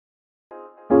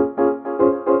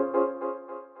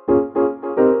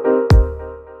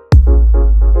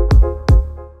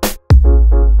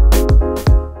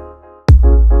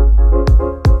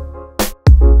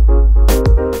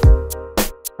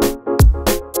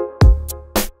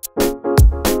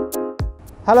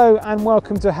Hello and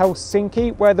welcome to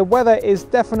Helsinki, where the weather is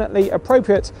definitely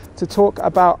appropriate to talk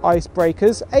about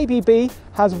icebreakers. ABB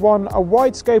has won a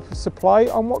wide scope of supply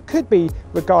on what could be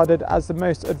regarded as the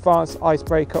most advanced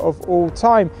icebreaker of all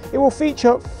time. It will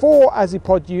feature 4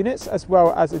 Azipod units as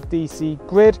well as a DC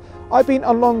grid. I've been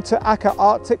along to Aker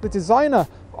Arctic, the designer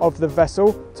of the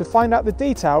vessel, to find out the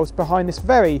details behind this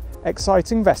very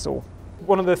exciting vessel.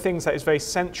 One of the things that is very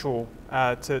central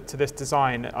to this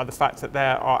design are the fact that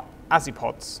there are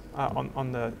Azipods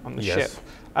on the Yes. ship.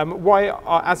 Why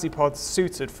are Azipods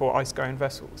suited for ice-going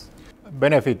vessels?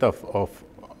 Benefit of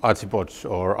Azipods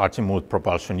or Azimut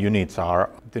propulsion units are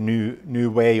the new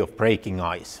way of breaking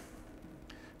ice.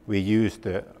 We use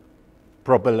the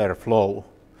propeller flow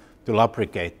to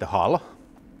lubricate the hull.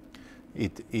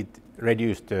 It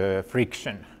reduces the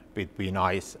friction between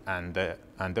ice and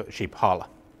the ship hull.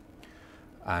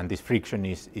 And this friction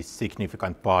is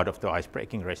significant part of the ice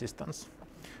breaking resistance.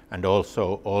 And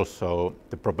also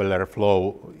the propeller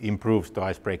flow improves the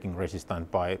ice breaking resistance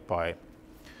by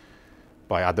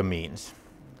other means,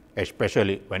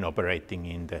 especially when operating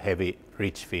in the heavy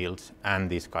ridge fields and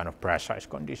these kind of crash ice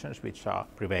conditions which are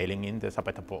prevailing in the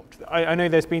Sapeta port. I know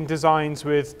there's been designs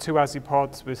with 2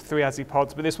 Azipods, with 3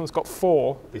 Azipods, but this one's got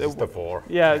 4. This is the 4.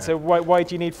 Yeah, so why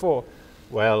do you need 4?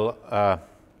 Well,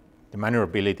 the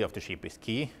maneuverability of the ship is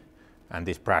key, and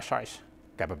this crash ice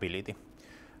capability.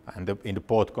 And in the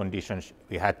port conditions,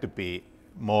 we had to be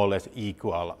more or less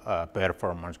equal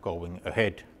performance going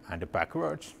ahead and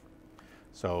backwards.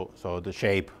 So the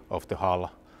shape of the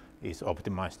hull is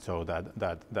optimized so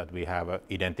that we have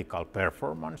identical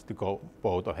performance to go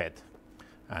both ahead.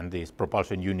 And these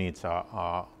propulsion units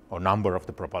or number of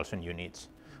the propulsion units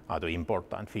are the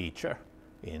important feature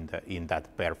in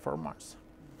that performance.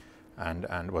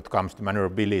 And what comes to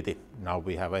maneuverability, now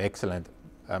we have an excellent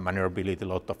maneuverability, a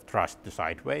lot of thrust to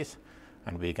sideways,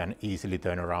 and we can easily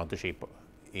turn around the ship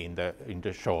in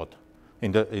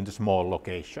the small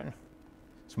location,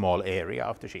 small area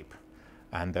of the ship.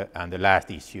 And the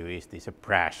last issue is this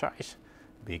crash ice.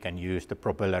 We can use the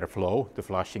propeller flow to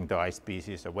flushing the ice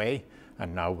pieces away,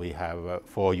 and now we have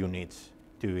 4 units,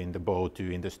 2 in the bow,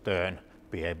 2 in the stern,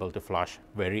 be able to flush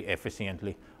very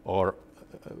efficiently or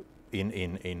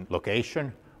in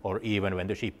location, or even when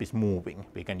the ship is moving.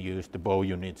 We can use the bow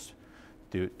units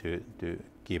to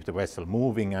keep the vessel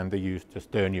moving, and use the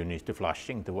stern units to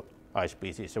flushing the ice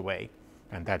pieces away.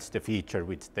 And that's the feature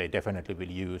which they definitely will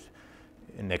use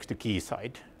next to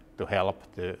quayside to help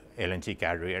the LNG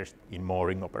carriers in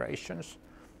mooring operations,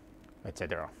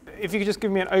 etc. If you could just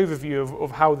give me an overview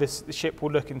of how this ship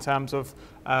will look in terms of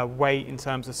weight, in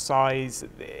terms of size.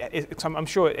 I'm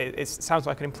sure it sounds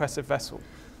like an impressive vessel.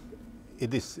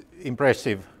 It is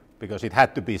impressive because it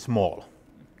had to be small,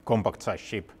 compact size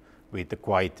ship with a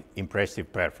quite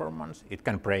impressive performance. It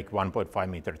can break 1.5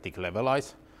 meter thick level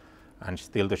ice, and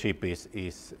still the ship is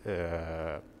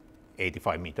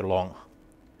 85 meter long,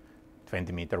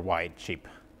 20 meter wide ship,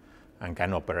 and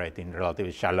can operate in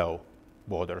relatively shallow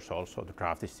waters also. The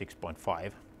draft is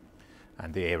 6.5,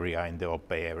 and the area in the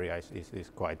Oppe area is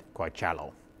quite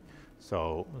shallow.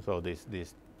 So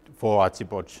these 4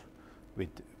 Azipods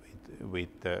with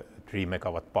 3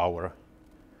 megawatt power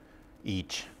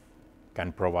each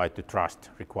can provide the thrust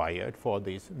required for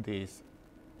these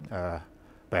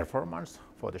performance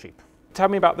for the ship. Tell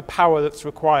me about the power that's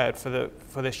required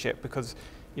for this ship, because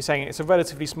you're saying it's a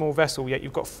relatively small vessel, yet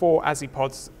you've got 4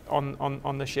 Azipods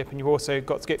on the ship, and you've also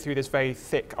got to get through this very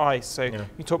thick ice. So yeah.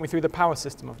 You talk me through the power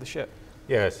system of the ship.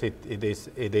 Yes, it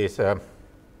is.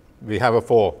 We have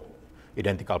 4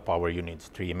 identical power units,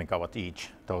 3 megawatt each,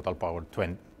 total power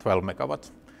 12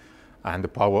 megawatts. And the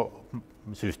power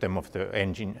system of the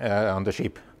engine on the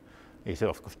ship is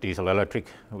of course diesel electric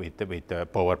with the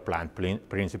power plant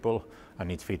principle,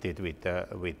 and it's fitted with the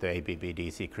ABB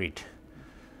DC Grid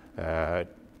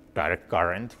direct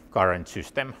current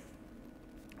system,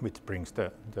 which brings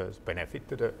the benefit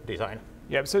to the design.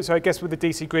 Yeah, so I guess with the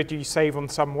DC grid you save on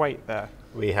some weight there.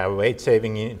 We have weight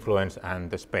saving influence and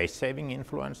the space saving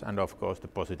influence, and of course the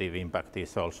positive impact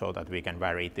is also that we can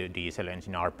vary the diesel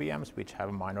engine RPMs, which have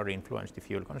a minor influence to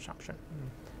fuel consumption.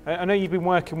 I know you've been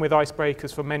working with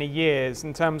icebreakers for many years.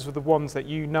 In terms of the ones that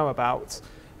you know about,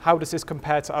 how does this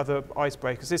compare to other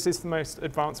icebreakers? This is the most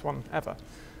advanced one ever.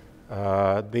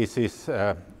 This is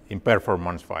in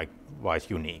performance-wise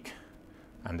unique,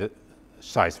 and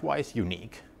size-wise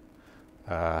unique.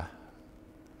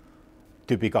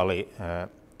 Typically,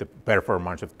 the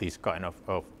performance of this kind of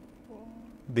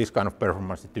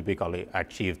performance is typically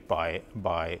achieved by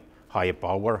higher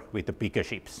power with the bigger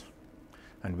ships,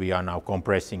 and we are now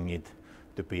compressing it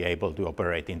to be able to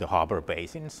operate in the harbor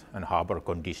basins and harbor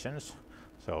conditions.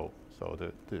 So So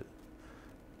the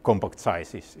compact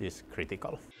size is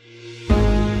critical.